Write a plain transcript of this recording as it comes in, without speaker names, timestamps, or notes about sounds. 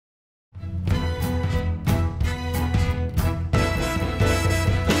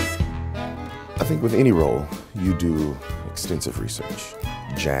think with any role, you do extensive research,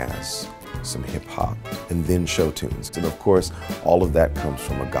 jazz, some hip hop, and then show tunes. And of course, all of that comes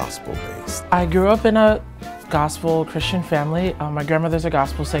from a gospel base. I grew up in a gospel Christian family. My grandmother's a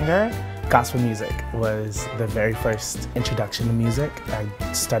gospel singer. Gospel music was the very first introduction to music.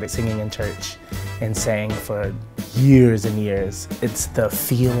 I started singing in church and sang for years and years. It's the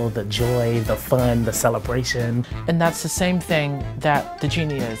feel, the joy, the fun, the celebration. And that's the same thing that the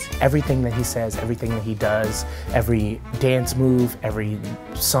Genie is. Everything that he says, everything that he does, every dance move, every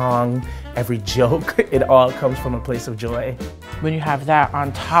song, every joke, it all comes from a place of joy. When you have that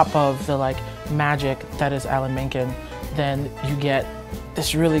on top of the magic that is Alan Menken, then you get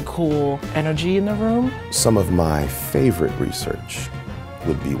this really cool energy in the room. Some of my favorite research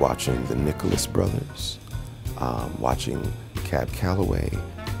would be watching the Nicholas brothers, watching Cab Calloway.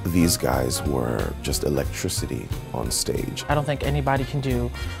 These guys were just electricity on stage. I don't think anybody can do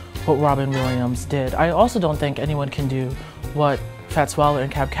what Robin Williams did. I also don't think anyone can do what Fats Waller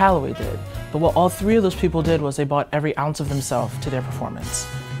and Cab Calloway did. But what all three of those people did was they brought every ounce of themselves to their performance.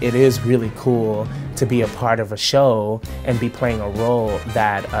 It is really cool to be a part of a show and be playing a role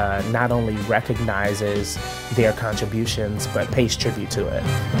that not only recognizes their contributions, but pays tribute to it.